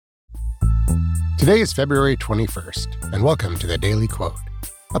Today is February 21st, and welcome to The Daily Quote,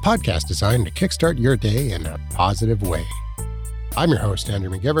 a podcast designed to kickstart your day in a positive way. I'm your host,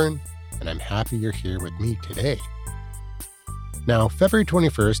 Andrew McGivern, and I'm happy you're here with me today. Now, February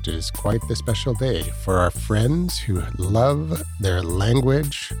 21st is quite the special day for our friends who love their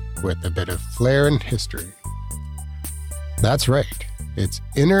language with a bit of flair and history. That's right, it's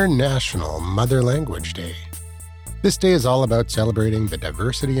International Mother Language Day. This day is all about celebrating the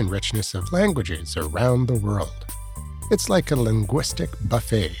diversity and richness of languages around the world. It's like a linguistic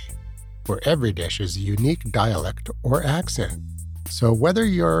buffet, where every dish is a unique dialect or accent. So whether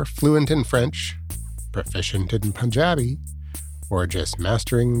you're fluent in French, proficient in Punjabi, or just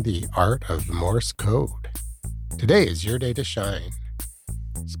mastering the art of Morse code, today is your day to shine.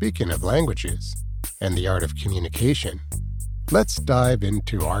 Speaking of languages and the art of communication, let's dive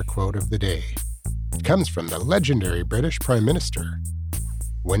into our quote of the day. It comes from the legendary British Prime Minister,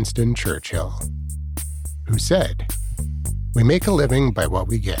 Winston Churchill, who said, "We make a living by what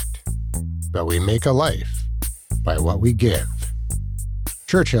we get, but we make a life by what we give."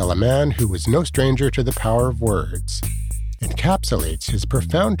 Churchill, a man who was no stranger to the power of words, encapsulates his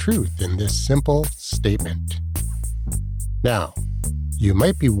profound truth in this simple statement. Now, you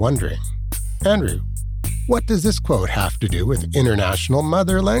might be wondering, Andrew, what does this quote have to do with International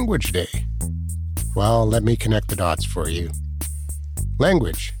Mother Language Day? Well, let me connect the dots for you.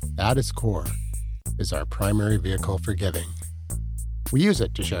 Language, at its core, is our primary vehicle for giving. We use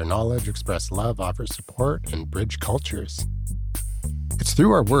it to share knowledge, express love, offer support, and bridge cultures. It's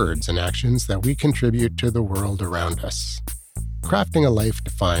through our words and actions that we contribute to the world around us, crafting a life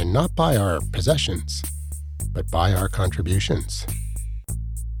defined not by our possessions, but by our contributions.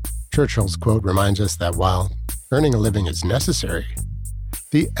 Churchill's quote reminds us that while earning a living is necessary,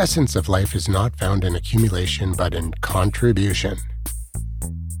 the essence of life is not found in accumulation, but in contribution.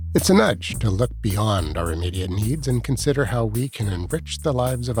 It's a nudge to look beyond our immediate needs and consider how we can enrich the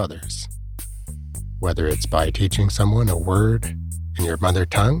lives of others. Whether it's by teaching someone a word in your mother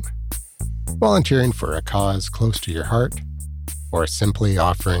tongue, volunteering for a cause close to your heart, or simply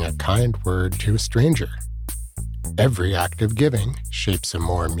offering a kind word to a stranger. Every act of giving shapes a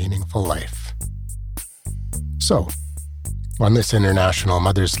more meaningful life. So, on this International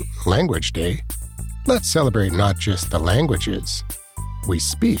Mother's Language Day, let's celebrate not just the languages we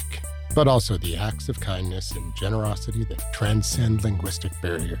speak, but also the acts of kindness and generosity that transcend linguistic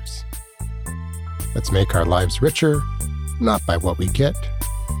barriers. Let's make our lives richer, not by what we get,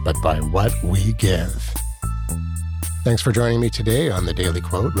 but by what we give. Thanks for joining me today on The Daily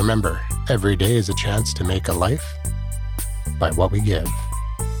Quote. Remember, every day is a chance to make a life by what we give.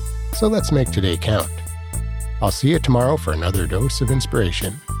 So let's make today count. I'll see you tomorrow for another dose of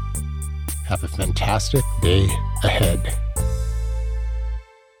inspiration. Have a fantastic day ahead.